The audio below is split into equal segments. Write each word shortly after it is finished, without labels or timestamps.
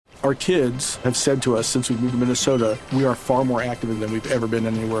Our kids have said to us since we moved to Minnesota, we are far more active than we've ever been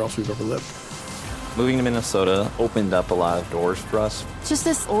anywhere else we've ever lived. Moving to Minnesota opened up a lot of doors for us. Just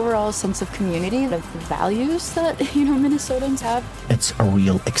this overall sense of community, of the values that, Minnesotans have. It's a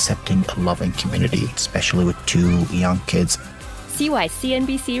real accepting, loving community, especially with 2 young kids. See why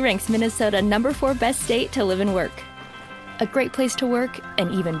CNBC ranks Minnesota number 4 best state to live and work. A great place to work,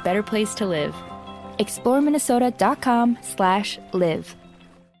 an even better place to live. ExploreMinnesota.com/live.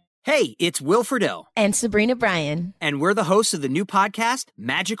 Hey, it's Will Friedle. And Sabrina Bryan. And we're the hosts of the new podcast,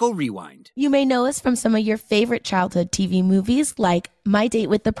 Magical Rewind. You may know us from some of your favorite childhood TV movies like My Date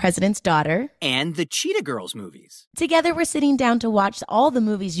with the President's Daughter. And the Cheetah Girls movies. Together, we're sitting down to watch all the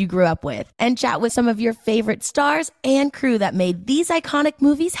movies you grew up with and chat with some of your favorite stars and crew that made these iconic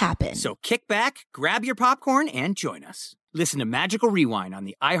movies happen. So kick back, grab your popcorn, and join us. Listen to Magical Rewind on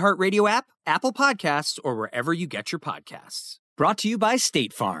the iHeartRadio app, Apple Podcasts, or wherever you get your podcasts. Brought to you by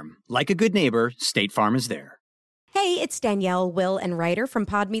State Farm. Like a good neighbor, State Farm is there. Hey, it's Danielle, Will, and Ryder from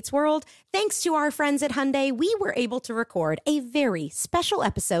Pod Meets World. Thanks to our friends at Hyundai, we were able to record a very special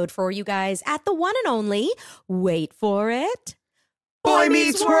episode for you guys at the one and only, wait for it, Boy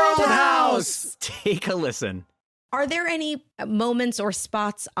Meets World House! Take a listen. Are there any moments or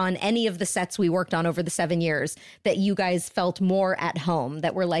spots on any of the sets we worked on over the 7 years that you guys felt more at home,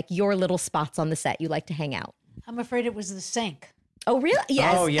 that were like your little spots on the set you like to hang out? I'm afraid it was the sink. Oh, really?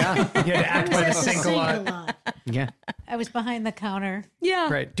 Yes. Oh, yeah. You had to act by the sink a lot. Yeah. I was behind the counter.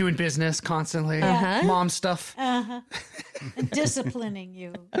 Yeah. Right. Doing business constantly. Uh-huh. Mom stuff. Uh-huh. And disciplining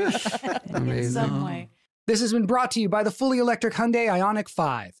you in Amazing. some way. This has been brought to you by the fully electric Hyundai Ioniq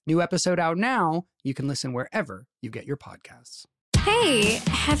 5. New episode out now. You can listen wherever you get your podcasts. Hey,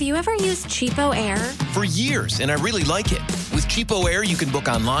 have you ever used Cheapo Air? For years, and I really like it. With Cheapo Air, you can book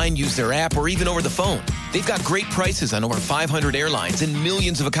online, use their app, or even over the phone. They've got great prices on over 500 airlines and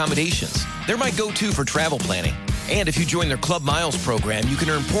millions of accommodations. They're my go-to for travel planning. And if you join their Club Miles program, you can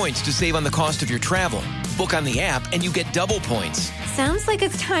earn points to save on the cost of your travel. Book on the app, and you get double points. Sounds like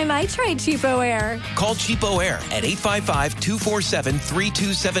it's time I tried Cheapo Air. Call Cheapo Air at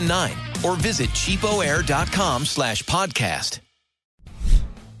 855-247-3279 or visit cheapoair.com/podcast.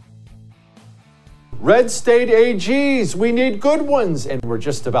 Red state AGs, we need good ones, and we're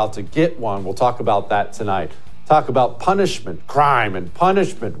just about to get one. We'll talk about that tonight. Talk about punishment, crime and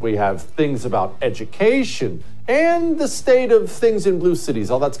punishment. We have things about education and the state of things in blue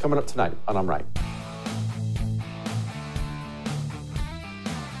cities. All that's coming up tonight on I'm Right.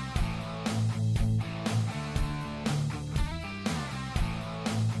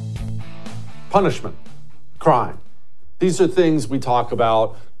 Punishment, crime. These are things we talk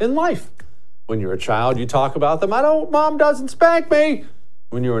about in life. When you're a child, you talk about them. Mom doesn't spank me.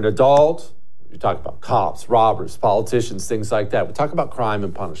 When you're an adult, you talk about cops, robbers, politicians, things like that. We talk about crime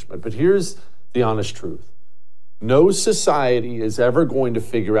and punishment. But here's the honest truth. No society is ever going to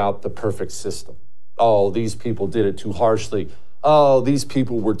figure out the perfect system. Oh, these people did it too harshly. Oh, these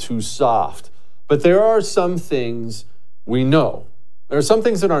people were too soft. But there are some things we know. There are some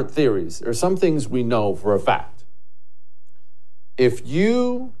things that aren't theories. There are some things we know for a fact. If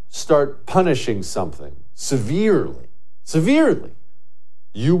you start punishing something severely,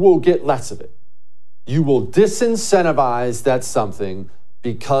 you will get less of it. You will disincentivize that something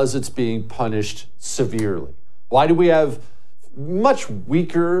because it's being punished severely. Why do we have much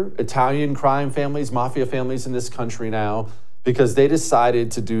weaker Italian crime families, mafia families in this country now? Because they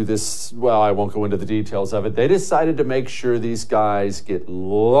decided to do this, well, I won't go into the details of it. They decided to make sure these guys get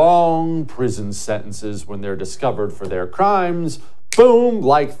long prison sentences when they're discovered for their crimes. Boom,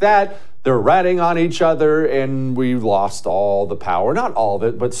 like that. They're ratting on each other, and we lost all the power. Not all of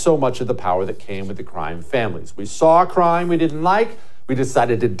it, but so much of the power that came with the crime families. We saw a crime we didn't like. We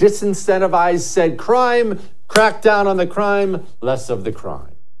decided to disincentivize said crime, crack down on the crime, less of the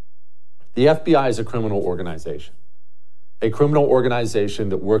crime. The FBI is a criminal organization. A criminal organization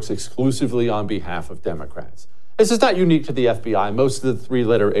that works exclusively on behalf of Democrats. This is not unique to the FBI. Most of the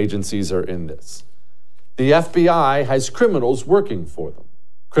three-letter agencies are in this. The FBI has criminals working for them.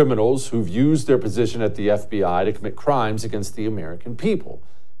 Criminals who've used their position at the FBI to commit crimes against the American people.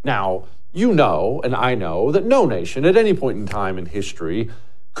 Now, you know, and I know, that no nation at any point in time in history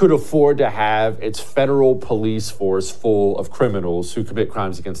could afford to have its federal police force full of criminals who commit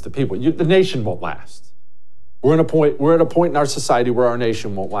crimes against the people. The nation won't last. We're at a point in our society where our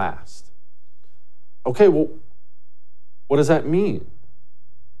nation won't last. Okay, well, what does that mean?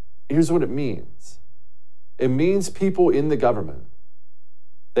 Here's what it means. It means people in the government,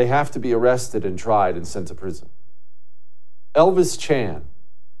 they have to be arrested and tried and sent to prison. Elvis Chan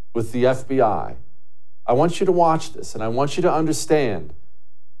with the FBI, I want you to watch this and I want you to understand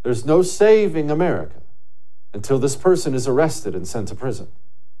There's no saving America until this person is arrested and sent to prison.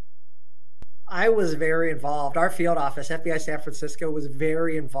 I was very involved. Our field office, FBI San Francisco, was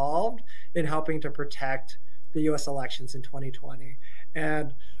very involved in helping to protect the U.S. elections in 2020.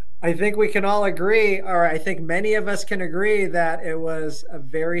 And I think we can all agree, or I think many of us can agree, that it was a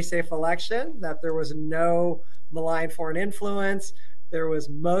very safe election, that there was no malign foreign influence. There was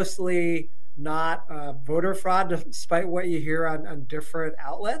mostly not voter fraud, despite what you hear on different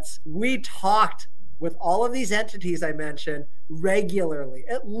outlets. We talked with all of these entities I mentioned regularly,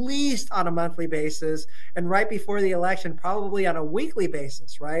 at least on a monthly basis, and right before the election, probably on a weekly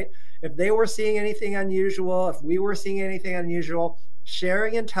basis, right? If they were seeing anything unusual, if we were seeing anything unusual,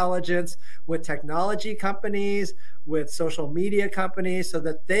 sharing intelligence with technology companies, with social media companies, so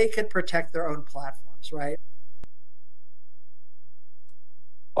that they could protect their own platforms, right?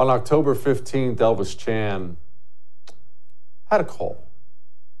 On October 15th, Elvis Chan had a call.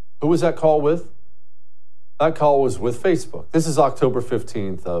 Who was that call with? That call was with Facebook. This is October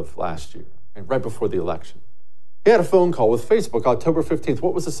 15th of last year, right before the election. He had a phone call with Facebook October 15th.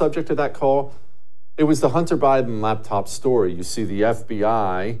 What was the subject of that call? It was the Hunter Biden laptop story. You see, the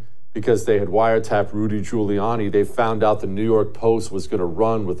FBI, because they had wiretapped Rudy Giuliani, they found out the New York Post was going to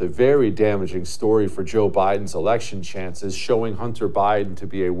run with a very damaging story for Joe Biden's election chances, showing Hunter Biden to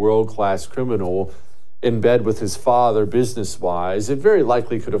be a world-class criminal in bed with his father business-wise. It very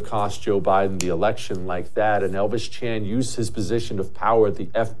likely could have cost Joe Biden the election like that. And Elvis Chan used his position of power at the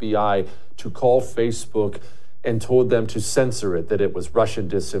FBI to call Facebook and told them to censor it, that it was Russian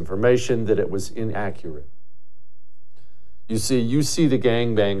disinformation, that it was inaccurate. You see the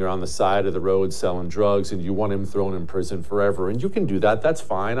gangbanger on the side of the road selling drugs, and you want him thrown in prison forever. And you can do that. That's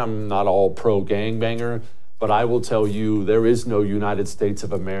fine. I'm not all pro-gangbanger, but I will tell you there is no United States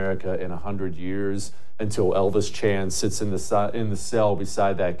of America in 100 years until Elvis Chan sits in the cell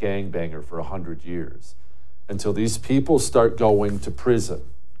beside that gangbanger for 100 years. Until these people start going to prison,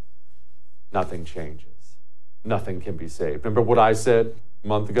 nothing changes. Nothing can be saved. Remember what I said a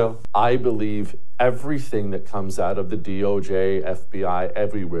month ago? I believe everything that comes out of the DOJ, FBI,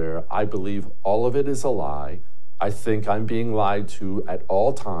 everywhere, I believe all of it is a lie. I think I'm being lied to at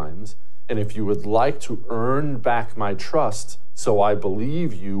all times. And if you would like to earn back my trust so I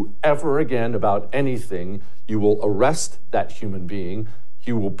believe you ever again about anything, you will arrest that human being.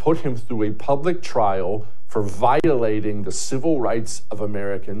 You will put him through a public trial for violating the civil rights of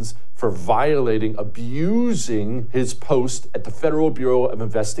Americans, for violating, abusing his post at the Federal Bureau of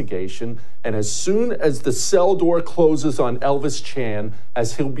Investigation. And as soon as the cell door closes on Elvis Chan,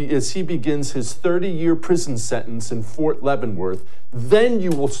 as he begins his 30-year prison sentence in Fort Leavenworth, then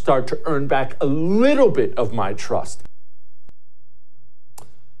you will start to earn back a little bit of my trust.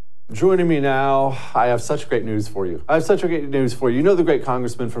 Joining me now, I have such great news for you. You know the great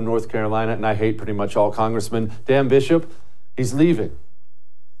congressman from North Carolina, and I hate pretty much all congressmen, Dan Bishop. He's leaving.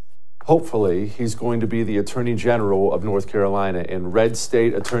 Hopefully, he's going to be the Attorney General of North Carolina, and red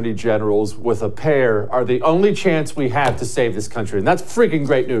state attorney generals with a pair are the only chance we have to save this country, and that's freaking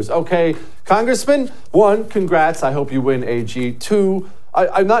great news. Okay, Congressman, 1, congrats. I hope you win AG. 2,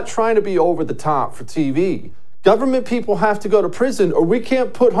 I'm not trying to be over the top for TV. Government people have to go to prison or we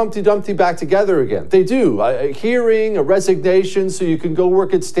can't put Humpty Dumpty back together again. They do. A hearing, a resignation, so you can go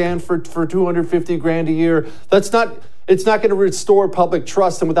work at Stanford for $250,000 a year. It's not going to restore public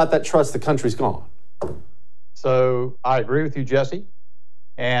trust, and without that trust, the country's gone. So I agree with you, Jesse.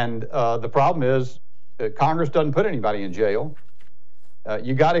 And the problem is that Congress doesn't put anybody in jail.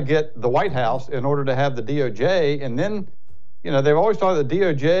 You got to get the White House in order to have the DOJ. And then, they've always thought the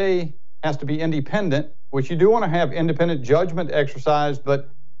DOJ has to be independent, which you do want to have independent judgment exercised, but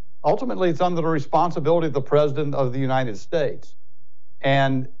ultimately it's under the responsibility of the President of the United States.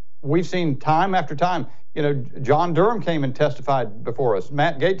 And we've seen time after time, John Durham came and testified before us.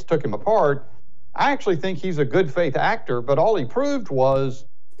 Matt Gaetz took him apart. I actually think he's a good faith actor, but all he proved was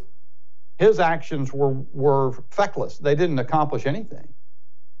his actions were feckless. They didn't accomplish anything.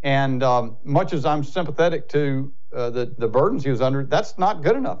 And much as I'm sympathetic to the burdens he was under, that's not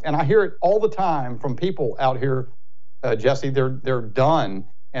good enough. And I hear it all the time from people out here, Jesse, they're done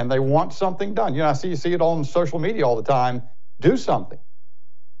and they want something done. I see it on social media all the time. Do something.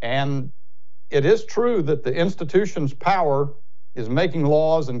 And it is true that the institution's power is making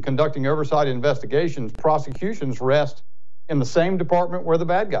laws and conducting oversight investigations. Prosecutions rest in the same department where the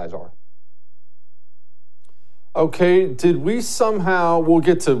bad guys are. Okay, did we somehow, we'll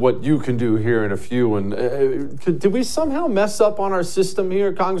get to what you can do here in a few, and did we somehow mess up on our system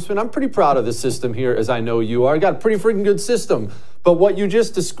here, Congressman? I'm pretty proud of the system here, as I know you are. I got a pretty freaking good system. But what you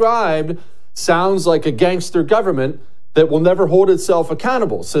just described sounds like a gangster government that will never hold itself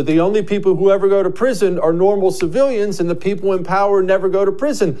accountable. So the only people who ever go to prison are normal civilians, and the people in power never go to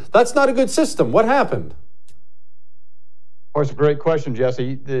prison. That's not a good system. What happened? Well, it's a great question,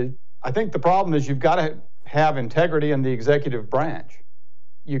 Jesse. I think the problem is you've got to have integrity in the executive branch.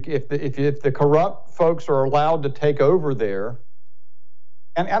 If the corrupt folks are allowed to take over there,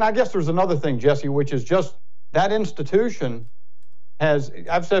 and I guess there's another thing, Jesse, which is just that institution has.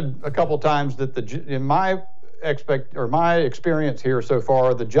 I've said a couple of times that in my experience here so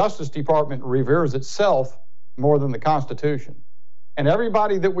far, the Justice Department reveres itself more than the Constitution, and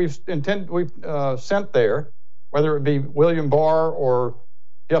everybody that we've sent there, whether it be William Barr or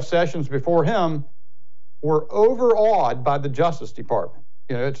Jeff Sessions before him, were overawed by the Justice Department.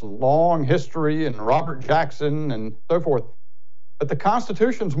 It's a long history, and Robert Jackson and so forth. But the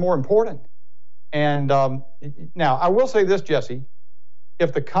Constitution's more important. And now, I will say this, Jesse.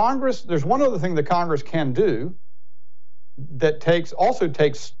 If the Congress, there's one other thing the Congress can do that also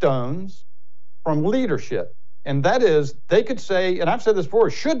takes stones from leadership. And that is, they could say, and I've said this before,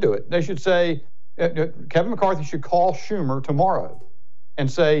 should do it. They should say, Kevin McCarthy should call Schumer tomorrow and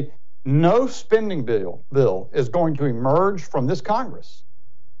say, no spending bill is going to emerge from this Congress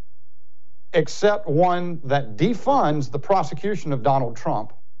except one that defunds the prosecution of Donald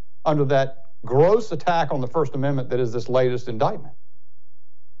Trump under that gross attack on the First Amendment that is this latest indictment.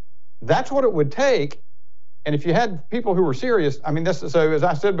 That's what it would take. And if you had people who were serious, so as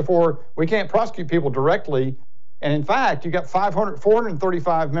I said before, we can't prosecute people directly. And in fact, you got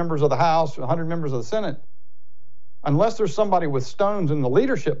 435 members of the House, 100 members of the Senate. Unless there's somebody with stones in the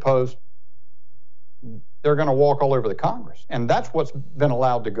leadership post, they're going to walk all over the Congress. And that's what's been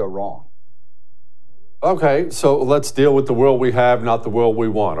allowed to go wrong. Okay, so let's deal with the world we have, not the world we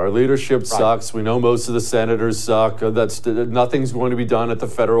want. Our leadership sucks. We know most of the senators suck. Nothing's going to be done at the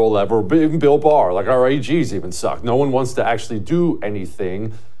federal level. Even Bill Barr, like our AGs even suck. No one wants to actually do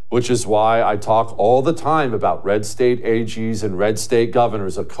anything, which is why I talk all the time about red state AGs and red state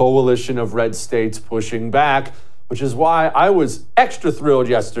governors, a coalition of red states pushing back, which is why I was extra thrilled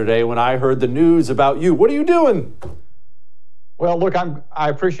yesterday when I heard the news about you. What are you doing? Well, look, I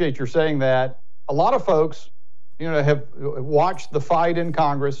appreciate your saying that. A lot of folks, have watched the fight in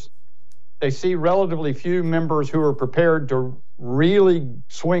Congress. They see relatively few members who are prepared to really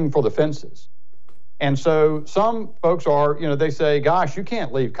swing for the fences. And so some folks are, they say, gosh, you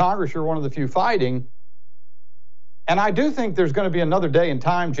can't leave Congress. You're one of the few fighting. And I do think there's going to be another day in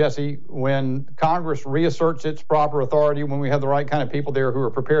time, Jesse, when Congress reasserts its proper authority, when we have the right kind of people there who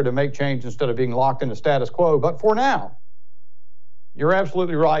are prepared to make change instead of being locked in the status quo. But for now, you're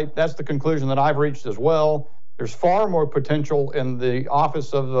absolutely right. That's the conclusion that I've reached as well. There's far more potential in the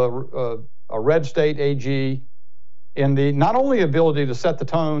office of a red state AG, in the not only ability to set the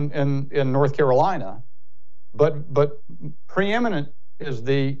tone in North Carolina, but preeminent is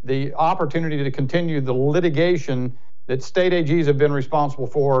the opportunity to continue the litigation that state AGs have been responsible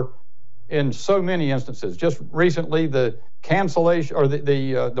for in so many instances. Just recently, the cancellation or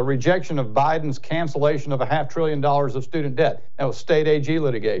the rejection of Biden's cancellation of $500 billion of student debt. That was state AG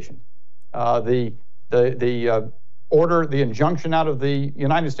litigation. The order, the injunction out of the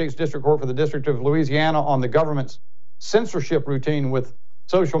United States District Court for the District of Louisiana on the government's censorship routine with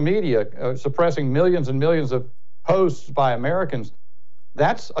social media, suppressing millions and millions of posts by Americans.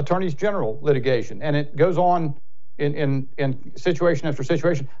 That's attorneys general litigation, and it goes on in situation after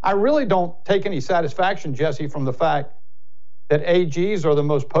situation. I really don't take any satisfaction, Jesse, from the fact that AGs are the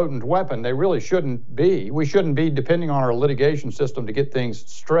most potent weapon. They really shouldn't be. We shouldn't be depending on our litigation system to get things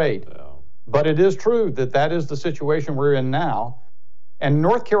straight. No. But it is true that is the situation we're in now. And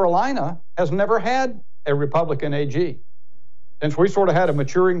North Carolina has never had a Republican AG. Since we sort of had a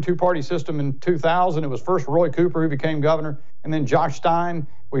maturing two-party system in 2000, it was first Roy Cooper who became governor, and then Josh Stein.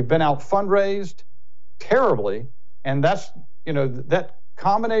 We've been out fundraised terribly, and that's, that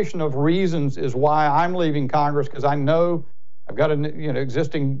combination of reasons is why I'm leaving Congress, because I know I've got an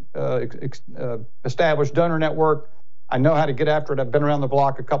existing established donor network. I know how to get after it. I've been around the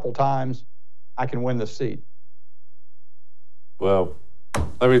block a couple times. I can win this seat. Well,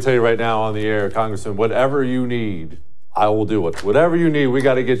 let me tell you right now on the air, Congressman, whatever you need, I will do it. Whatever you need, we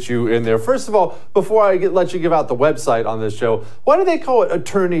got to get you in there. First of all, before I let you give out the website on this show, why do they call it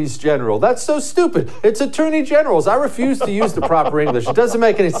attorneys general? That's so stupid. It's attorney generals. I refuse to use the proper English. It doesn't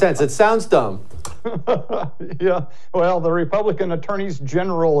make any sense. It sounds dumb. Yeah, well, the Republican Attorneys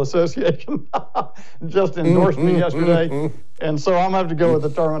General Association just endorsed me yesterday, and so I'm going to have to go with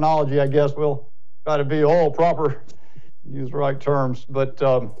the terminology. I guess we'll try to be all proper, use the right terms. But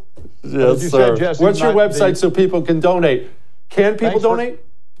yes, you sir. said, Jesse, what's your website so people can donate? Can people donate?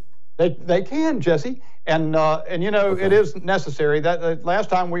 They can, Jesse. And it is necessary. That last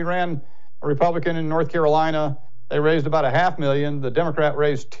time we ran a Republican in North Carolina, they raised about $500,000. The Democrat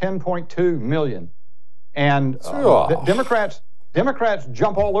raised $10.2 million. And the Democrats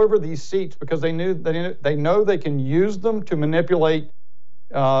jump all over these seats because they know they can use them to manipulate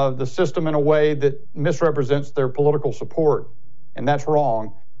the system in a way that misrepresents their political support, and that's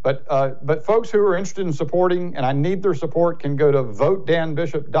wrong. But folks who are interested in supporting, and I need their support, can go to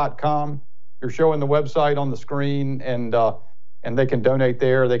votedanbishop.com. You're showing the website on the screen, and they can donate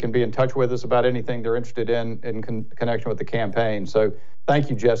there. They can be in touch with us about anything they're interested in connection with the campaign. So thank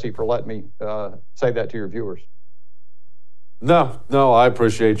you, Jesse, for letting me say that to your viewers. No, I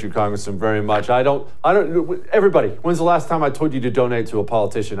appreciate you, Congressman, very much. I don't, everybody, when's the last time I told you to donate to a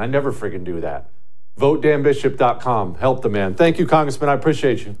politician? I never freaking do that. VoteDanBishop.com. Help the man. Thank you, Congressman. I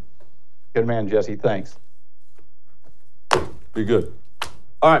appreciate you. Good man, Jesse. Thanks. Be good.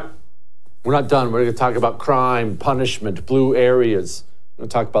 All right. We're not done. We're going to talk about crime, punishment, blue areas. I'm going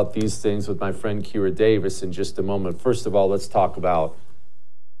to talk about these things with my friend Kira Davis in just a moment. First of all, let's talk about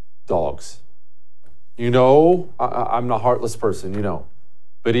dogs. You know, I'm a heartless person, you know.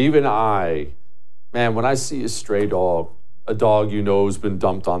 But even man, when I see a stray dog, a dog you know has been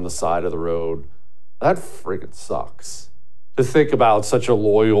dumped on the side of the road, that friggin' sucks. To think about such a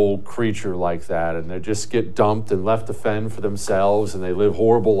loyal creature like that, and they just get dumped and left to fend for themselves, and they live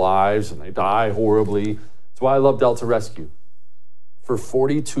horrible lives, and they die horribly. That's why I love Delta Rescue. For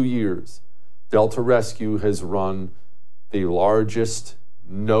 42 years, Delta Rescue has run the largest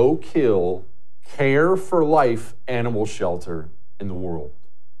no-kill, care-for-life animal shelter in the world.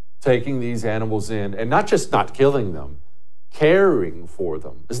 Taking these animals in, and not just not killing them, caring for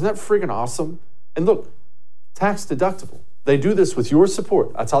them. Isn't that friggin' awesome? And look, tax deductible. They do this with your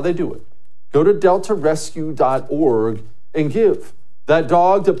support. That's how they do it. Go to deltarescue.org and give. That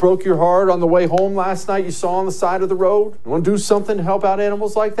dog that broke your heart on the way home last night you saw on the side of the road, you want to do something to help out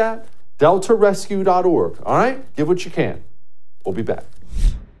animals like that? deltarescue.org. All right? Give what you can. We'll be back.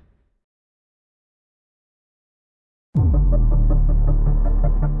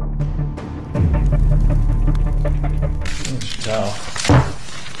 Now,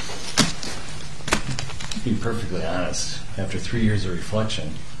 to be perfectly honest, after 3 years of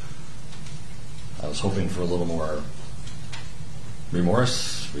reflection, I was hoping for a little more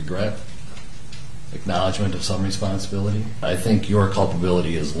remorse, regret, acknowledgement of some responsibility. I think your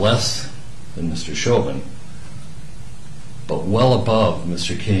culpability is less than Mr. Chauvin, but well above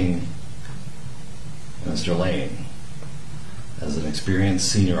Mr. King and Mr. Lane as an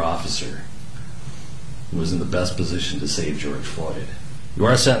experienced senior officer who was in the best position to save George Floyd. You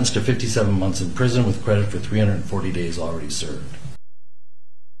are sentenced to 57 months in prison with credit for 340 days already served.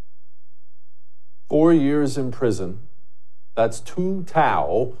 4 years in prison. That's Tu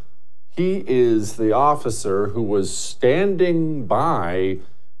Tao. He is the officer who was standing by,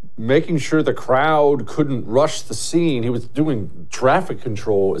 making sure the crowd couldn't rush the scene. He was doing traffic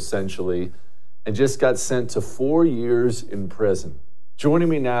control, essentially, and just got sent to 4 years in prison. Joining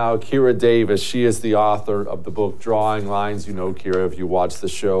me now, Kira Davis. She is the author of the book, Drawing Lines. You know Kira if you watch the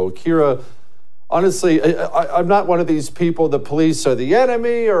show. Kira, honestly, I'm not one of these people that police are the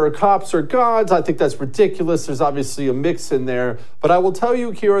enemy or cops are gods. I think that's ridiculous. There's obviously a mix in there. But I will tell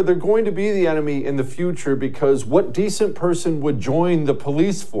you, Kira, they're going to be the enemy in the future because what decent person would join the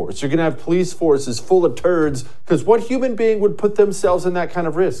police force? You're going to have police forces full of turds because what human being would put themselves in that kind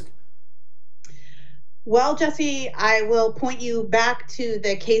of risk? Well, Jesse, I will point you back to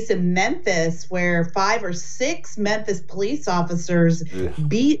the case in Memphis where 5 or 6 Memphis police officers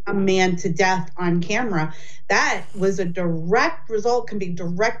beat a man to death on camera. That was a direct result, can be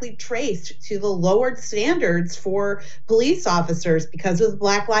directly traced to the lowered standards for police officers because of the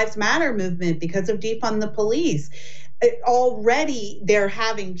Black Lives Matter movement, because of defund the police. Already they're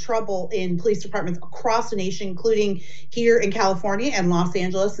having trouble in police departments across the nation, including here in California and Los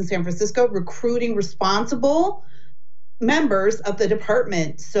Angeles and San Francisco, recruiting responsible members of the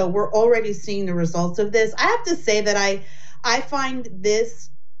department. So we're already seeing the results of this. I have to say that I find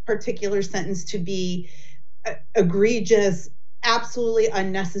this particular sentence to be egregious, absolutely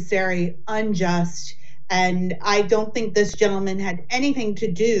unnecessary, unjust. And I don't think this gentleman had anything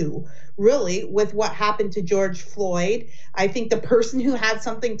to do, really, with what happened to George Floyd. I think the person who had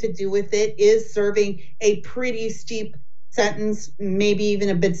something to do with it is serving a pretty steep sentence, maybe even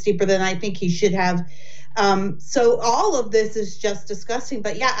a bit steeper than I think he should have. So all of this is just disgusting.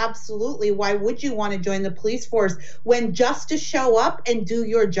 But yeah, absolutely. Why would you want to join the police force when just to show up and do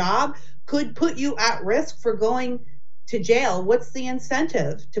your job could put you at risk for going to jail? What's the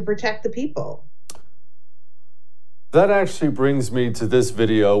incentive to protect the people? That actually brings me to this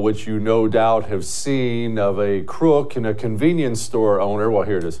video, which you no doubt have seen, of a crook and a convenience store owner. Well,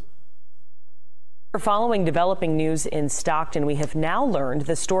 here it is. Following developing news in Stockton, we have now learned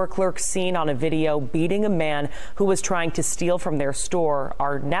the store clerks seen on a video beating a man who was trying to steal from their store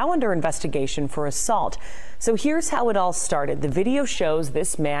are now under investigation for assault. So here's how it all started. The video shows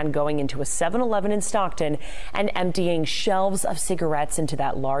this man going into a 7-Eleven in Stockton and emptying shelves of cigarettes into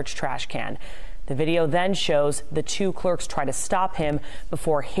that large trash can. The video then shows the two clerks try to stop him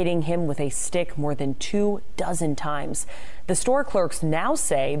before hitting him with a stick more than 24 times. The store clerks now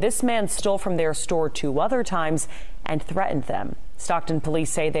say this man stole from their store 2 other times and threatened them. Stockton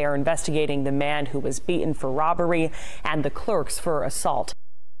police say they are investigating the man who was beaten for robbery and the clerks for assault.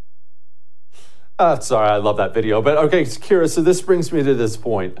 Sorry, I love that video. But okay, Kira, so this brings me to this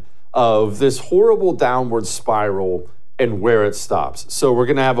point of this horrible downward spiral and where it stops. So we're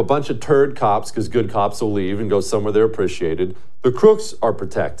going to have a bunch of turd cops, because good cops will leave and go somewhere they're appreciated. The crooks are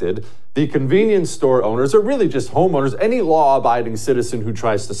protected. The convenience store owners are really just homeowners. Any law-abiding citizen who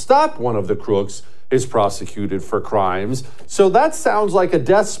tries to stop one of the crooks is prosecuted for crimes. So that sounds like a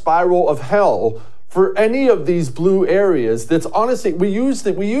death spiral of hell for any of these blue areas. That's honestly, we use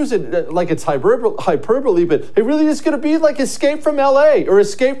it like it's hyperbole, but it really is going to be like Escape from LA or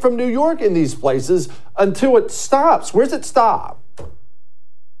Escape from New York in these places until it stops. Where's it stop?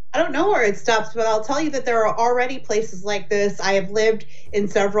 I don't know where it stops, but I'll tell you that there are already places like this. I have lived in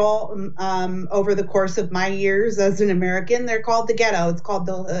several over the course of my years as an American. They're called the ghetto. It's called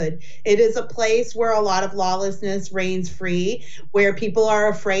the hood. It is a place where a lot of lawlessness reigns free, where people are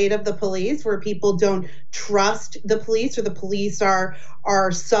afraid of the police, where people don't trust the police, or the police are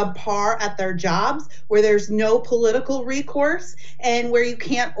subpar at their jobs, where there's no political recourse, and where you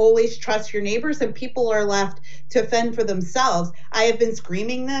can't always trust your neighbors and people are left to fend for themselves. I have been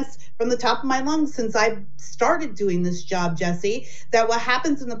screaming this from the top of my lungs since I started doing this job, Jesse, that what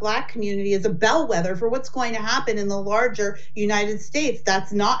happens in the Black community is a bellwether for what's going to happen in the larger United States.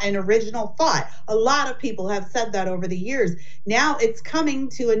 That's not an original thought. A lot of people have said that over the years. Now it's coming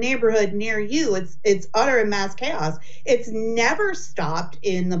to a neighborhood near you. It's utter and mass chaos. It's never stopped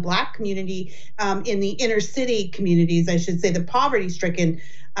in the Black community, in the inner city communities, I should say, the poverty-stricken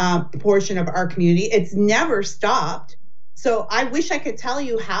portion of our community. It's never stopped. So I wish I could tell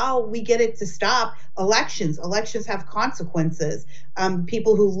you how we get it to stop. Elections have consequences.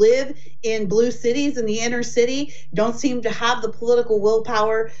 People who live in blue cities in the inner city don't seem to have the political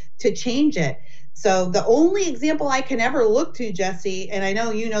willpower to change it. So the only example I can ever look to, Jesse, and I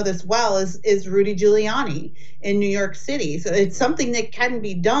know you know this well, is Rudy Giuliani in New York City. So it's something that can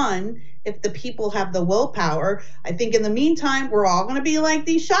be done if the people have the willpower. I think in the meantime, we're all going to be like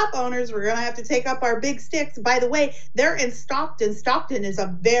these shop owners. We're going to have to take up our big sticks. By the way, they're in Stockton. Stockton is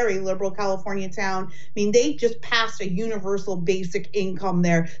a very liberal California town. I mean, they just passed a universal basic income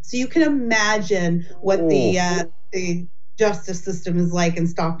there. So you can imagine what the justice system is like in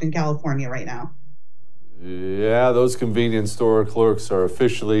Stockton, California right now. Yeah, those convenience store clerks are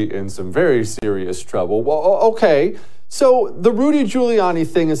officially in some very serious trouble. Well, okay. So the Rudy Giuliani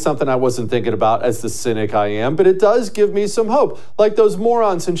thing is something I wasn't thinking about as the cynic I am, but it does give me some hope. Like those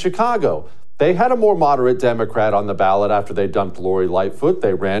morons in Chicago. They had a more moderate Democrat on the ballot after they dumped Lori Lightfoot.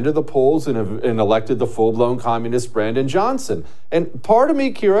 They ran to the polls and elected the full-blown communist Brandon Johnson. And part of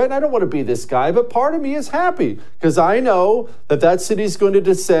me, Kira, and I don't want to be this guy, but part of me is happy because I know that city's going to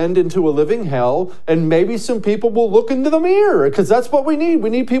descend into a living hell, and maybe some people will look into the mirror because that's what we need.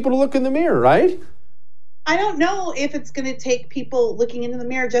 We need people to look in the mirror, right? I don't know if it's going to take people looking into the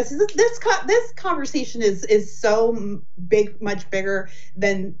mirror, Jesse. This conversation is so big, much bigger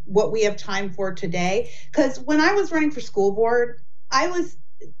than what we have time for today. Because when I was running for school board, I was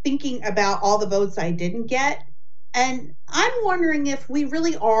thinking about all the votes I didn't get. And I'm wondering if we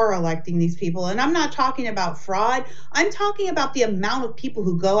really are electing these people. And I'm not talking about fraud. I'm talking about the amount of people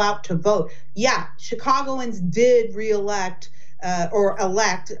who go out to vote. Yeah, Chicagoans did elect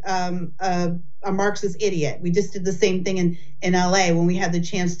a Marxist idiot. We just did the same thing in LA when we had the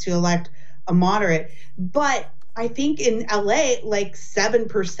chance to elect a moderate. But I think in LA, like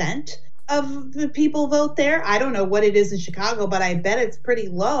 7% of the people vote there. I don't know what it is in Chicago, but I bet it's pretty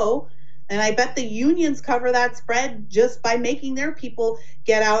low. And I bet the unions cover that spread just by making their people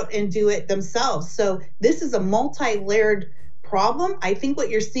get out and do it themselves. So this is a multi-layered problem. I think what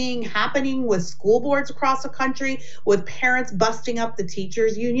you're seeing happening with school boards across the country, with parents busting up the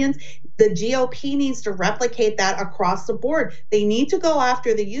teachers' unions, the GOP needs to replicate that across the board. They need to go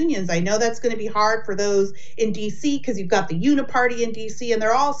after the unions. I know that's going to be hard for those in D.C. because you've got the Uniparty in D.C. and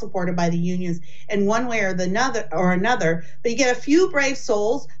they're all supported by the unions in one way or another. But you get a few brave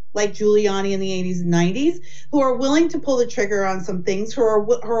souls, like Giuliani in the 80s and 90s, who are willing to pull the trigger on some things, who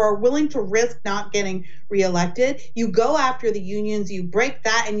are willing to risk not getting reelected. You go after the unions, you break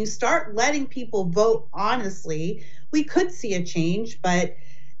that, and you start letting people vote honestly. We could see a change, but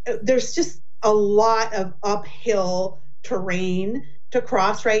there's just a lot of uphill terrain to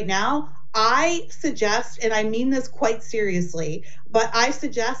cross right now. I suggest, and I mean this quite seriously, but I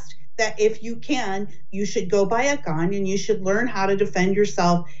suggest that if you can, you should go buy a gun and you should learn how to defend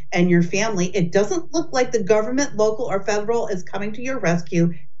yourself and your family. It doesn't look like the government, local or federal, is coming to your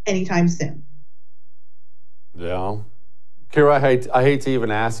rescue anytime soon. Yeah. Kira, I hate to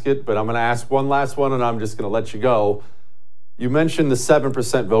even ask it, but I'm going to ask one last one and I'm just going to let you go. You mentioned the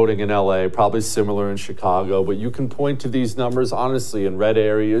 7% voting in LA, probably similar in Chicago, but you can point to these numbers honestly in red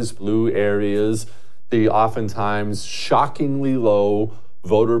areas, blue areas, the oftentimes shockingly low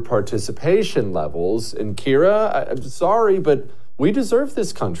voter participation levels. And Kira, I'm sorry, but we deserve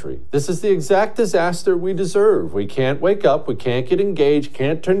this country. This is the exact disaster we deserve. We can't wake up, we can't get engaged,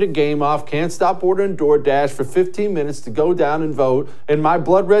 can't turn the game off, can't stop ordering DoorDash for 15 minutes to go down and vote. In my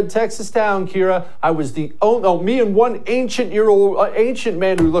blood red Texas town, Kira, I was me and one ancient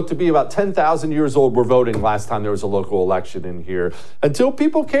man who looked to be about 10,000 years old were voting last time there was a local election in here. Until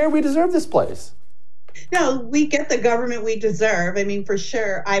people care, we deserve this place. No, we get the government we deserve. I mean, for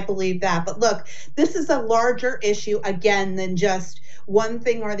sure, I believe that. But look, this is a larger issue, again, than just one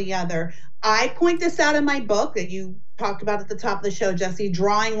thing or the other. I point this out in my book that you talked about at the top of the show, Jesse,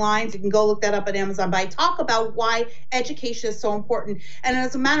 Drawing Lines. You can go look that up at Amazon. But I talk about why education is so important. And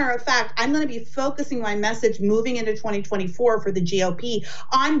as a matter of fact, I'm going to be focusing my message moving into 2024 for the GOP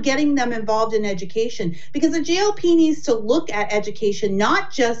on getting them involved in education, because the GOP needs to look at education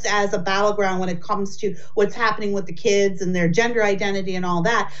not just as a battleground when it comes to what's happening with the kids and their gender identity and all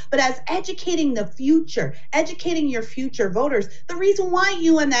that, but as educating the future, educating your future voters. The reason why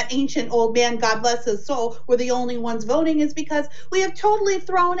you and that ancient old man, God bless his soul, were the only ones voting is because we have totally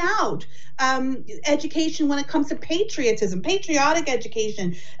thrown out education when it comes to patriotism, patriotic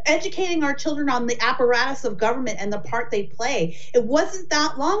education, educating our children on the apparatus of government and the part they play. It wasn't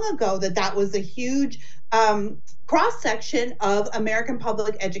that long ago that was a huge cross-section of American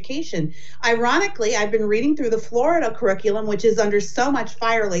public education. Ironically, I've been reading through the Florida curriculum, which is under so much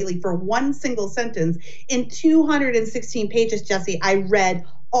fire lately for one single sentence. In 216 pages, Jesse, I read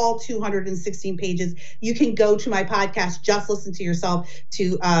all 216 pages. You can go to my podcast, Just Listen to Yourself,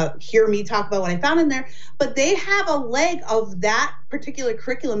 to hear me talk about what I found in there. But they have a leg of that particular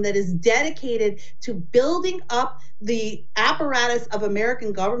curriculum that is dedicated to building up the apparatus of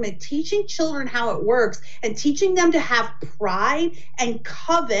American government, teaching children how it works and teaching them to have pride and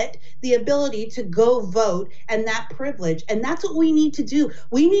covet the ability to go vote and that privilege. And that's what we need to do.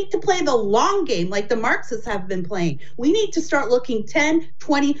 We need to play the long game like the Marxists have been playing. We need to start looking 10,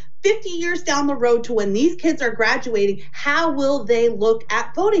 20, 50 years down the road to when these kids are graduating. How will they look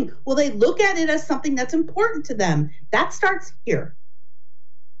at voting? Will they look at it as something that's important to them? That starts here.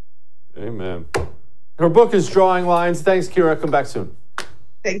 Amen. Her book is Drawing Lines. Thanks, Kira. Come back soon.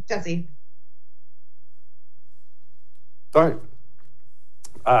 Thanks, Jesse. All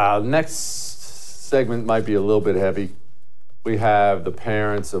right. Next segment might be a little bit heavy. We have the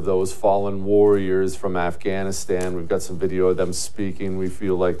parents of those fallen warriors from Afghanistan. We've got some video of them speaking. We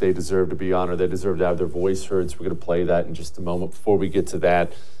feel like they deserve to be honored. They deserve to have their voice heard. So we're going to play that in just a moment. Before we get to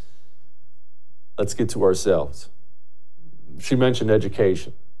that, let's get to ourselves. She mentioned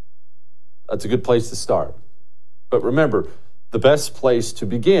education. That's a good place to start. But remember, the best place to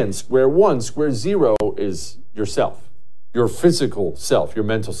begin, square one, square zero, is yourself, your physical self, your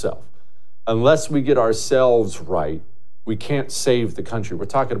mental self. Unless we get ourselves right, we can't save the country. We're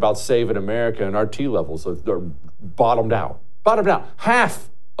talking about saving America, and our T levels are bottomed out. Bottomed out. Half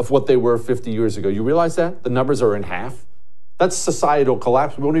of what they were 50 years ago. You realize that? The numbers are in half. That's societal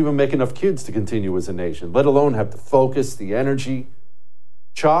collapse. We won't even make enough kids to continue as a nation, let alone have the focus, the energy.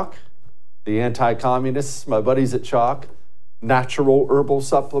 Chalk, the anti-communists, my buddies at Chalk, natural herbal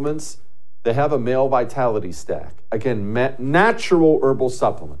supplements, they have a male vitality stack. Again, natural herbal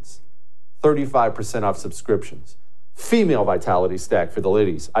supplements, 35% off subscriptions. Female vitality stack for the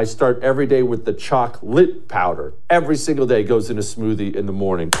ladies. I start every day with the chocolate powder. Every single day goes in a smoothie in the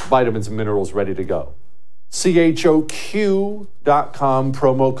morning. Vitamins and minerals ready to go. CHOQ.com,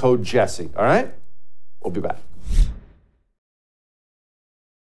 promo code Jesse. All right? We'll be back.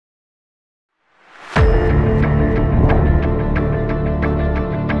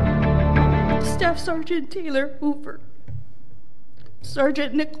 Staff Sergeant Taylor Hoover,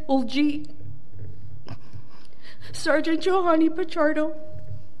 Sergeant Nicole G., Sergeant Johanny Pichardo,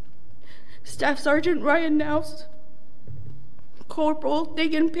 Staff Sergeant Ryan Naus, Corporal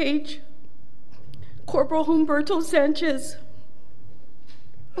Dagan Page, Corporal Humberto Sanchez,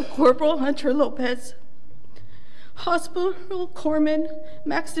 Corporal Hunter Lopez, Hospital Corpsman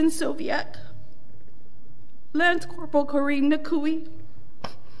Maxton Soviak, Lance Corporal Kareem Nakui,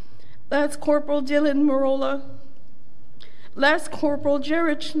 Lance Corporal Dylan Marola, Lance Corporal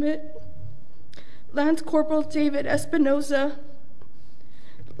Jared Schmidt, Lance Corporal David Espinoza,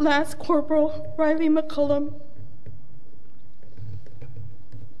 Lance Corporal Riley McCullum.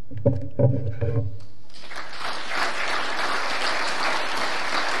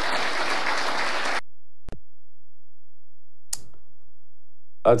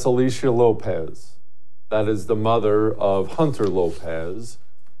 That's Alicia Lopez. That is the mother of Hunter Lopez.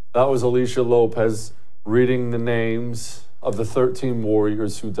 That was Alicia Lopez reading the names of the 13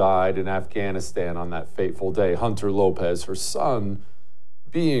 warriors who died in Afghanistan on that fateful day. Hunter Lopez, her son,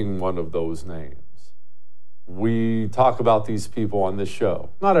 being one of those names. We talk about these people on this show.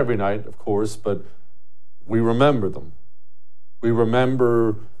 Not every night, of course, but we remember them. We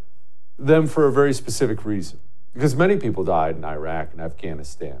remember them for a very specific reason. Because many people died in Iraq and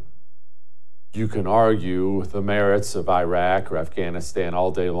Afghanistan. You can argue the merits of Iraq or Afghanistan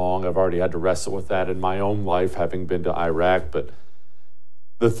all day long. I've already had to wrestle with that in my own life, having been to Iraq. But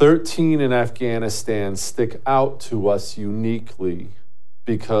the 13 in Afghanistan stick out to us uniquely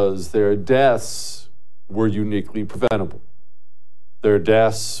because their deaths were uniquely preventable. Their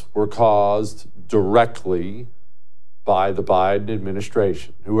deaths were caused directly by the Biden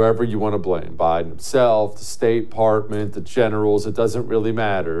administration, whoever you want to blame, Biden himself, the State Department, the generals, it doesn't really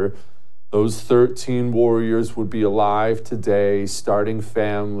matter. Those 13 warriors would be alive today, starting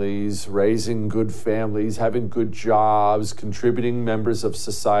families, raising good families, having good jobs, contributing members of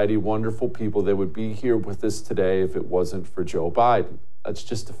society, wonderful people. They would be here with us today if it wasn't for Joe Biden. That's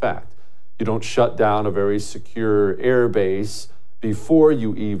just a fact. You don't shut down a very secure air base before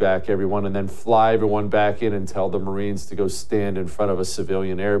you evac everyone and then fly everyone back in and tell the Marines to go stand in front of a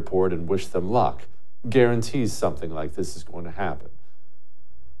civilian airport and wish them luck. Guarantees something like this is going to happen.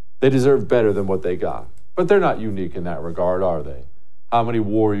 They deserve better than what they got. But they're not unique in that regard, are they? How many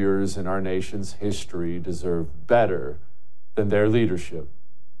warriors in our nation's history deserve better than their leadership?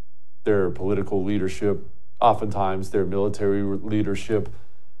 Their political leadership, oftentimes their military leadership.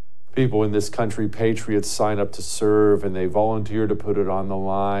 People in this country, patriots, sign up to serve and they volunteer to put it on the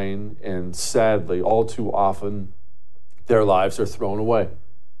line. And sadly, all too often, their lives are thrown away.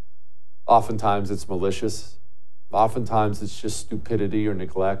 Oftentimes it's malicious. Oftentimes it's just stupidity or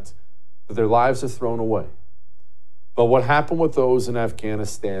neglect. But their lives are thrown away. But what happened with those in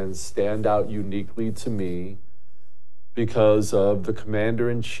Afghanistan stand out uniquely to me because of the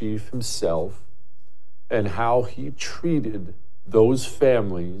commander-in-chief himself and how he treated those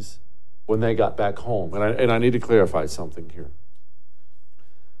families when they got back home. And I need to clarify something here.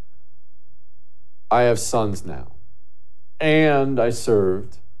 I have sons now, and I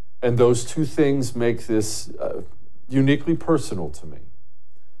served, and those two things make this uniquely personal to me.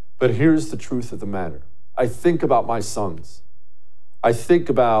 But here's the truth of the matter. I think about my sons. I think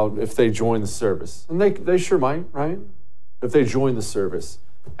about if they join the service, and they sure might, right? If they join the service,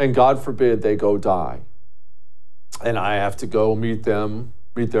 and God forbid they go die, and I have to go meet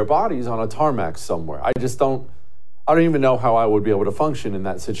their bodies on a tarmac somewhere. I don't even know how I would be able to function in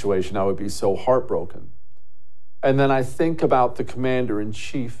that situation. I would be so heartbroken. And then I think about the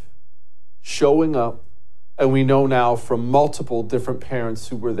commander-in-chief showing up, and we know now from multiple different parents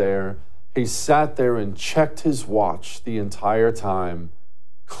who were there, he sat there and checked his watch the entire time,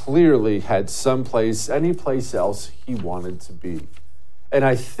 clearly had any place else he wanted to be. And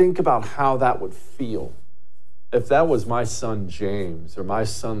I think about how that would feel if that was my son James or my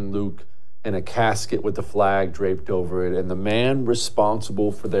son Luke in a casket with the flag draped over it, and the man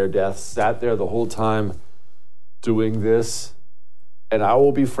responsible for their death sat there the whole time doing this. And I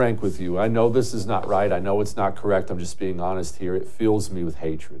will be frank with you. I know this is not right. I know it's not correct. I'm just being honest here. It fills me with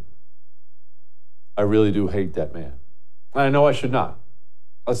hatred. I really do hate that man. And I know I should not.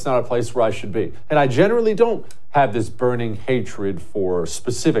 That's not a place where I should be. And I generally don't have this burning hatred for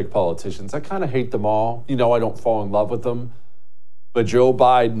specific politicians. I kind of hate them all. I don't fall in love with them. But Joe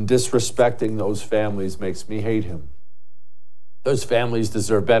Biden disrespecting those families makes me hate him. Those families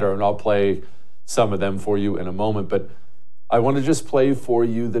deserve better, and I'll play some of them for you in a moment. But I want to just play for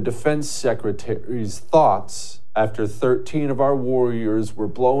you the Defense Secretary's thoughts after 13 of our warriors were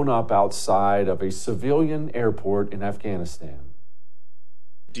blown up outside of a civilian airport in Afghanistan.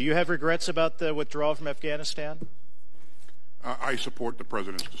 Do you have regrets about the withdrawal from Afghanistan? I support the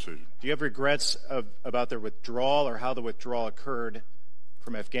president's decision. Do you have regrets about the withdrawal or how the withdrawal occurred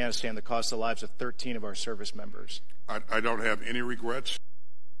from Afghanistan that cost the lives of 13 of our service members. I don't have any regrets.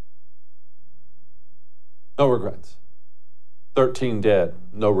 No regrets. 13 dead,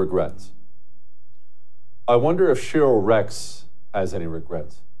 no regrets. I wonder if Cheryl Rex has any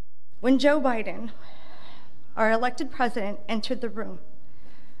regrets. When Joe Biden, our elected president, entered the room,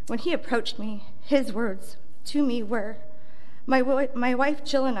 when he approached me, his words to me were, my wife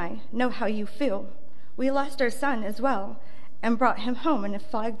Jill and I know how you feel. We lost our son as well and brought him home in a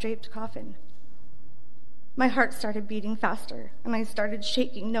flag-draped coffin. My heart started beating faster, and I started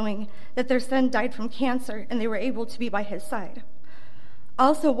shaking, knowing that their son died from cancer and they were able to be by his side.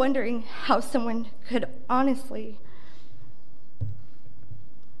 Also wondering how someone could honestly,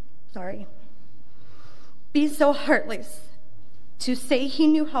 be so heartless to say he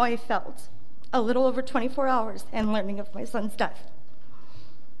knew how I felt a little over 24 hours and learning of my son's death.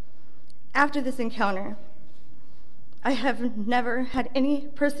 After this encounter, I have never had any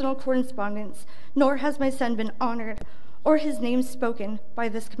personal correspondence, nor has my son been honored or his name spoken by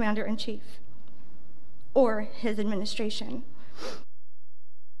this commander-in-chief or his administration.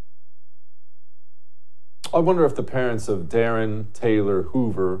 I wonder if the parents of Darren Taylor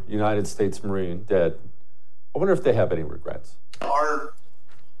Hoover, United States Marine, dead, I wonder if they have any regrets. Our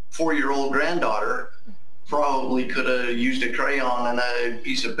 4-year-old granddaughter probably could have used a crayon and a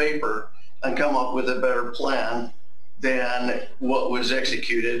piece of paper and come up with a better plan than what was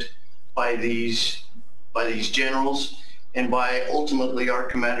executed by these generals and by ultimately our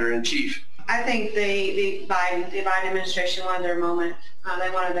commander-in-chief. I think the Biden administration wanted their moment. They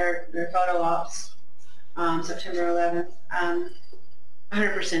wanted their photo ops. September 11th.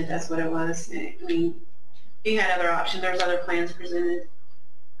 100% that's what it was. I mean, he had other options. There was other plans presented.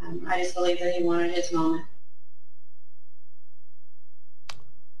 I just believe that he wanted his moment.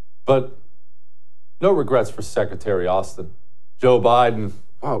 But no regrets for Secretary Austin. Joe Biden,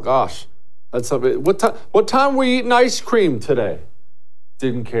 oh gosh, that's something. What time were we eating ice cream today?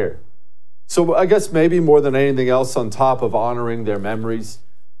 Didn't care. So I guess maybe more than anything else, on top of honoring their memories,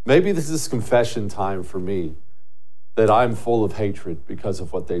 maybe this is confession time for me, that I'm full of hatred because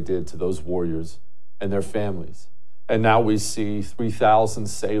of what they did to those warriors and their families. And now we see 3,000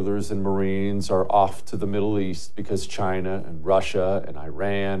 sailors and Marines are off to the Middle East because China and Russia and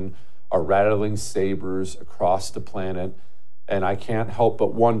Iran are rattling sabers across the planet. And I can't help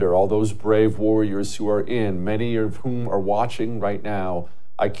but wonder, all those brave warriors who are in, many of whom are watching right now,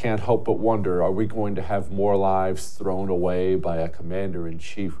 I can't help but wonder, are we going to have more lives thrown away by a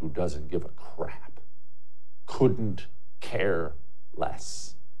commander-in-chief who doesn't give a crap? Couldn't care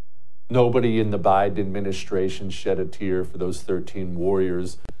less. Nobody in the Biden administration shed a tear for those 13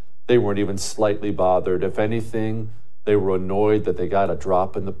 warriors. They weren't even slightly bothered. If anything, they were annoyed that they got a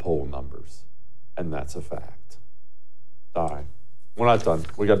drop in the poll numbers. And that's a fact. All right. We're not done.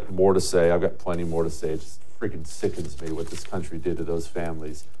 We got more to say. I've got plenty more to say. It just freaking sickens me what this country did to those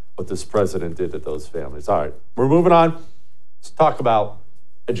families, what this president did to those families. All right. We're moving on. Let's talk about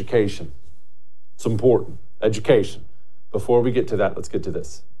education. It's important. Education. Before we get to that, let's get to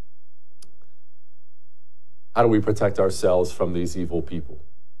this. How do we protect ourselves from these evil people,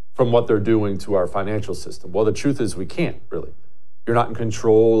 from what they're doing to our financial system? Well, the truth is we can't, really. You're not in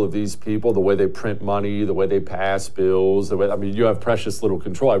control of these people, the way they print money, the way they pass bills, you have precious little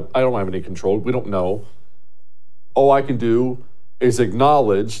control. I don't have any control. We don't know. All I can do is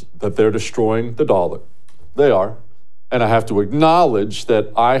acknowledge that they're destroying the dollar. They are. And I have to acknowledge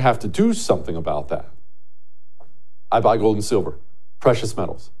that I have to do something about that. I buy gold and silver, precious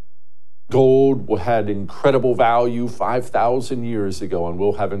metals. Gold had incredible value 5,000 years ago and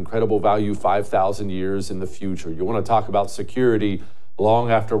will have incredible value 5,000 years in the future. You want to talk about security long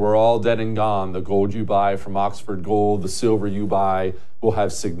after we're all dead and gone. The gold you buy from Oxford Gold, the silver you buy will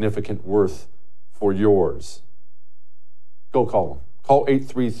have significant worth for yours. Go call them. Call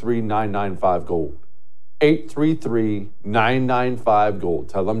 833-995-GOLD. 833-995-GOLD.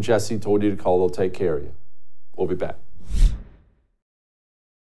 Tell them Jesse told you to call. They'll take care of you. We'll be back.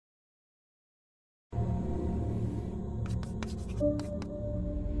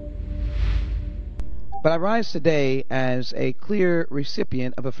 But I rise today as a clear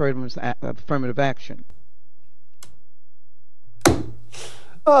recipient of affirmative action.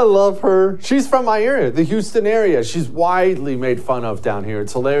 I love her. She's from my area, the Houston area. She's widely made fun of down here.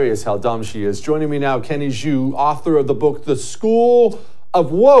 It's hilarious how dumb she is. Joining me now, Kenny Zhu, author of the book, The School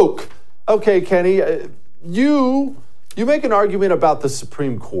of Woke. Okay, Kenny, you make an argument about the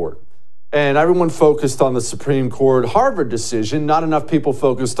Supreme Court. And everyone focused on the Supreme Court Harvard decision. Not enough people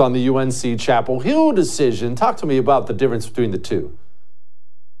focused on the UNC Chapel Hill decision. Talk to me about the difference between the two.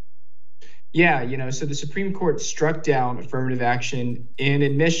 Yeah, so the Supreme Court struck down affirmative action in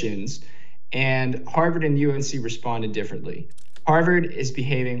admissions, and Harvard and UNC responded differently. Harvard is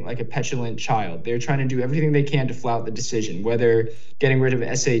behaving like a petulant child. They're trying to do everything they can to flout the decision, whether getting rid of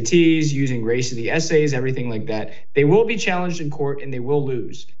SATs, using race of the essays, everything like that. They will be challenged in court and they will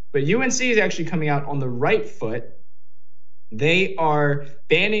lose. But UNC is actually coming out on the right foot. They are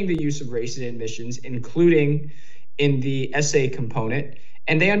banning the use of race in admissions, including in the essay component.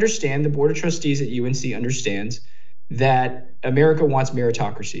 And they understand, the Board of Trustees at UNC understands, that America wants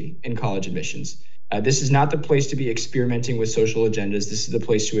meritocracy in college admissions. This is not the place to be experimenting with social agendas. This is the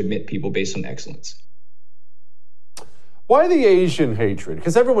place to admit people based on excellence. Why the Asian hatred?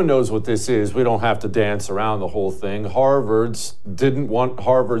 Because everyone knows what this is. We don't have to dance around the whole thing. Harvard's didn't want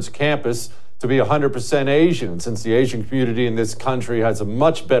Harvard's campus to be 100% Asian. Since the Asian community in this country has a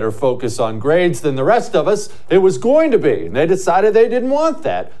much better focus on grades than the rest of us, it was going to be. And they decided they didn't want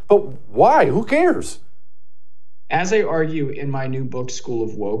that. But why? Who cares? As I argue in my new book, School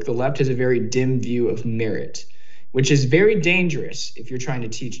of Woke, the left has a very dim view of merit, which is very dangerous if you're trying to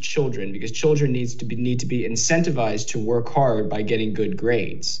teach children, because children need to be incentivized to work hard by getting good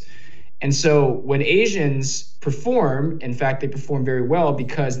grades. And so when Asians perform, in fact, they perform very well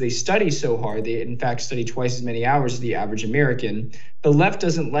because they study so hard. They, in fact, study twice as many hours as the average American. The left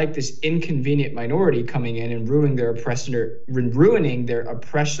doesn't like this inconvenient minority coming in and ruining their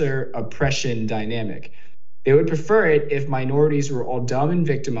oppression dynamic. They would prefer it if minorities were all dumb and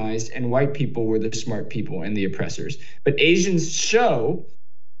victimized and white people were the smart people and the oppressors. But Asians show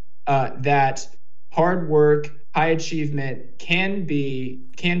that hard work, high achievement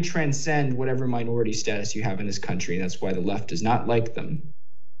can transcend whatever minority status you have in this country. And that's why the left does not like them.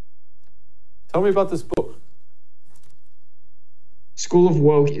 Tell me about this book. School of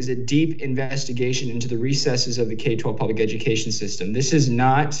Woke is a deep investigation into the recesses of the K-12 public education system. This is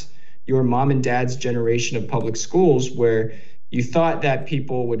not your mom and dad's generation of public schools where you thought that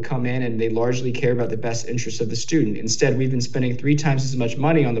people would come in and they largely care about the best interests of the student. Instead, we've been spending 3 times as much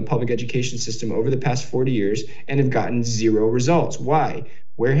money on the public education system over the past 40 years and have gotten 0 results. Why?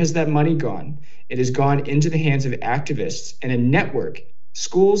 Where has that money gone? It has gone into the hands of activists and a network.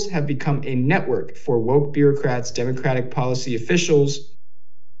 Schools have become a network for woke bureaucrats, democratic policy officials,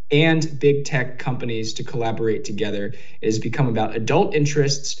 and big tech companies to collaborate together. It has become about adult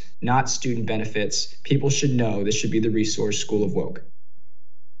interests, not student benefits. People should know this should be the resource, School of Woke.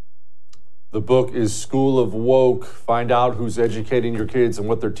 The book is School of Woke. Find out who's educating your kids and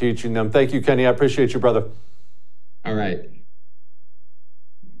what they're teaching them. Thank you, Kenny. I appreciate you, brother. All right.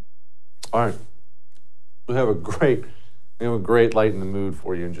 All right. We have a great light in the mood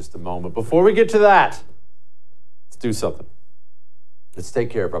for you in just a moment. Before we get to that, let's do something. Let's take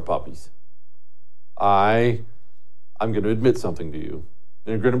care of our puppies. I'm going to admit something to you.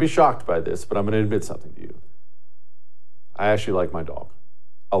 You're going to be shocked by this, but I'm going to admit something to you. I actually like my dog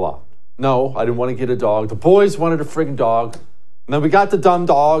a lot. No, I didn't want to get a dog. The boys wanted a friggin' dog. And then we got the dumb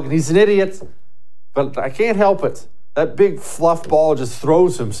dog, and he's an idiot. But I can't help it. That big fluff ball just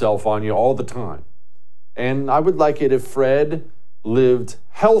throws himself on you all the time. And I would like it if Fred lived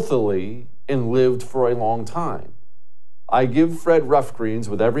healthily and lived for a long time. I give Fred rough greens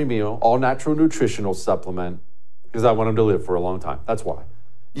with every meal, all natural nutritional supplement, because I want him to live for a long time. That's why.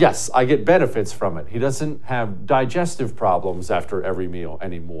 Yes, I get benefits from it. He doesn't have digestive problems after every meal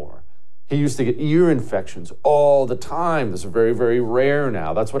anymore. He used to get ear infections all the time. Those are very, very rare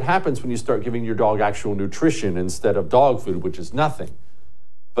now. That's what happens when you start giving your dog actual nutrition instead of dog food, which is nothing.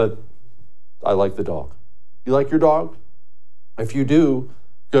 But I like the dog. You like your dog? If you do,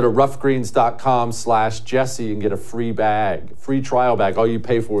 go to roughgreens.com/Jesse and get a free trial bag. All you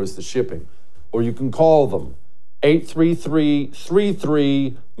pay for is the shipping. Or you can call them,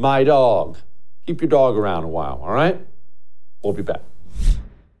 833-33-MY-DOG. Keep your dog around a while, all right? We'll be back.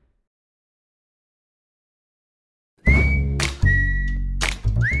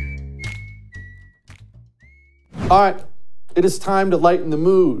 All right, it is time to lighten the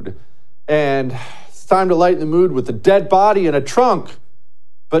mood. And it's time to lighten the mood with a dead body in a trunk.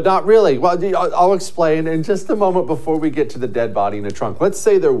 But not really. Well, I'll explain in just a moment before we get to the dead body in a trunk. Let's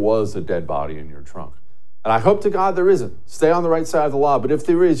say there was a dead body in your trunk. And I hope to God there isn't. Stay on the right side of the law. But if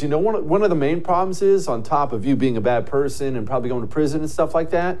there is, one of the main problems is, on top of you being a bad person and probably going to prison and stuff like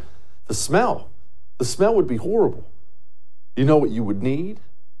that, the smell. The smell would be horrible. You know what you would need?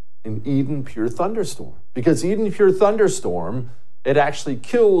 An Eden Pure Thunderstorm. Because Eden Pure Thunderstorm, it actually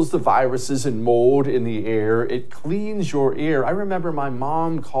kills the viruses and mold in the air. It cleans your air. I remember my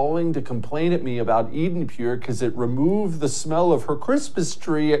mom calling to complain at me about Eden Pure because it removed the smell of her Christmas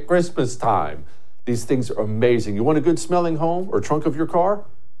tree at Christmas time. These things are amazing. You want a good smelling home or trunk of your car?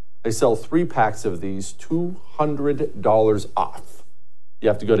 They sell 3 packs of these, $200 off. You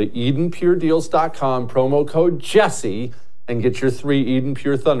have to go to EdenPureDeals.com, promo code Jesse, and get your 3 Eden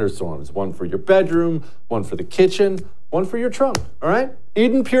Pure Thunderstorms. 1 for your bedroom, 1 for the kitchen, 1 for your trunk, all right?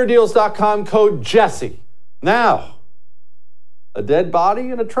 EdenPureDeals.com, code Jesse. Now, a dead body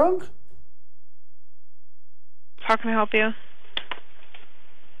in a trunk? How can I help you?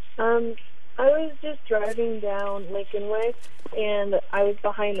 I was just driving down Lincoln Way, and I was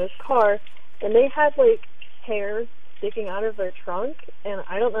behind this car, and they had, like, hair sticking out of their trunk, and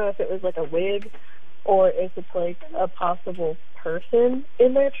I don't know if it was, like, a wig or if it's, like, a possible person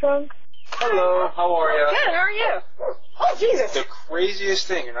in their trunk. Hello, how are you? Good, how are you? Oh, Jesus! The craziest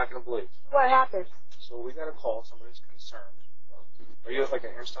thing you're not going to believe. What happened? So we got a call, somebody's concerned. Are you like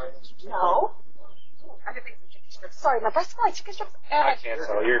an hairstylist? No. I didn't think chicken strips. Sorry, my breast like chicken strips. I can't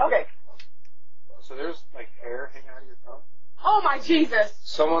tell you. Okay. So there's like hair hanging out of your tongue? Oh my Jesus!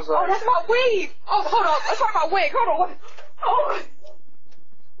 Someone's like... Oh, that's my weave! Oh, hold on. Let's talk about wig. Hold on.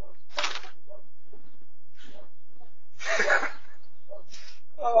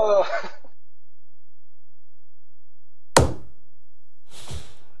 Oh.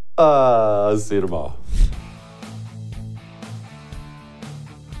 I'll see you tomorrow.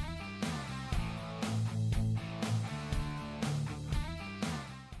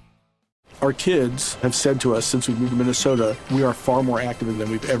 Our kids have said to us since we moved to Minnesota, we are far more active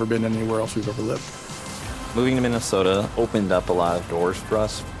than we've ever been anywhere else we've ever lived. Moving to Minnesota opened up a lot of doors for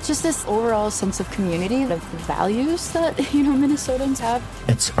us. Just this overall sense of community, of values that, Minnesotans have.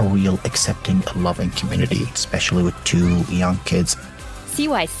 It's a real accepting, loving community, especially with 2 young kids. See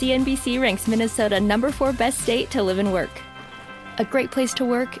why CNBC ranks Minnesota #4 best state to live and work. A great place to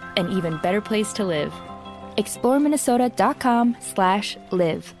work, an even better place to live.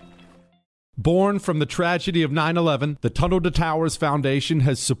 ExploreMinnesota.com/live. Born from the tragedy of 9/11, the Tunnel to Towers Foundation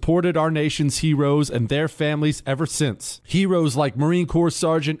has supported our nation's heroes and their families ever since. Heroes like Marine Corps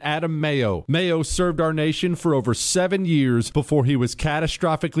Sergeant Adam Mayo. Mayo served our nation for over 7 years before he was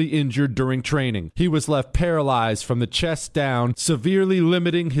catastrophically injured during training. He was left paralyzed from the chest down, severely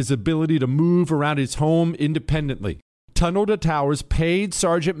limiting his ability to move around his home independently. Tunnel to Towers paid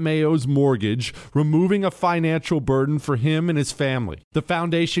Sergeant Mayo's mortgage, removing a financial burden for him and his family. The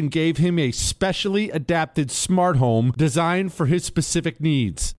foundation gave him a specially adapted smart home designed for his specific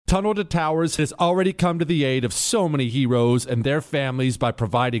needs. Tunnel to Towers has already come to the aid of so many heroes and their families by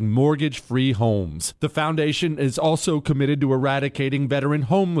providing mortgage-free homes. The foundation is also committed to eradicating veteran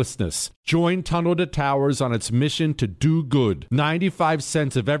homelessness. Join Tunnel to Towers on its mission to do good. 95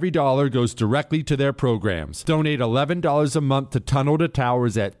 cents of every dollar goes directly to their programs. Donate $11 a month to Tunnel to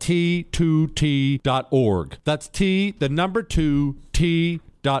Towers at T2T.org. That's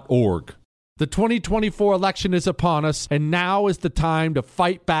T2T.org. The 2024 election is upon us, and now is the time to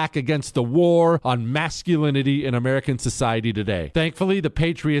fight back against the war on masculinity in American society today. Thankfully, the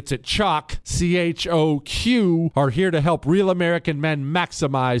patriots at CHOQ, C-H-O-Q, are here to help real American men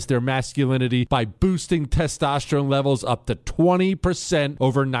maximize their masculinity by boosting testosterone levels up to 20%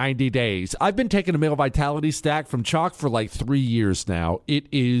 over 90 days. I've been taking a male vitality stack from CHOQ for like 3 years now. It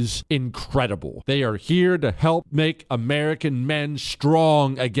is incredible. They are here to help make American men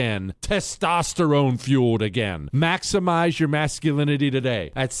strong again. Testosterone fueled again. Maximize your masculinity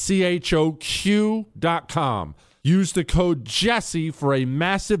today at CHOQ.com. Use the code Jesse for a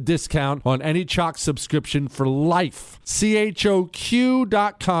massive discount on any CHOQ subscription for life. CHOQ.com,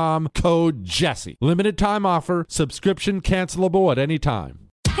 code Jesse. Limited time offer. Subscription cancelable at any time.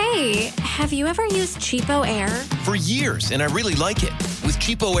 Hey, have you ever used Cheapo Air? For years, and I really like it. With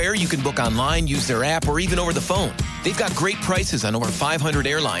Cheapo Air, you can book online, use their app, or even over the phone. They've got great prices on over 500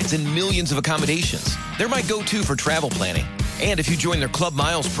 airlines and millions of accommodations. They're my go-to for travel planning. And if you join their Club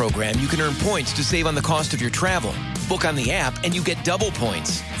Miles program, you can earn points to save on the cost of your travel. Book on the app, and you get double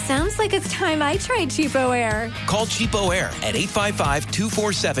points. Sounds like it's time I tried Cheapo Air. Call Cheapo Air at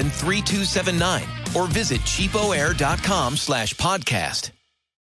 855-247-3279 or visit cheapoair.com/podcast.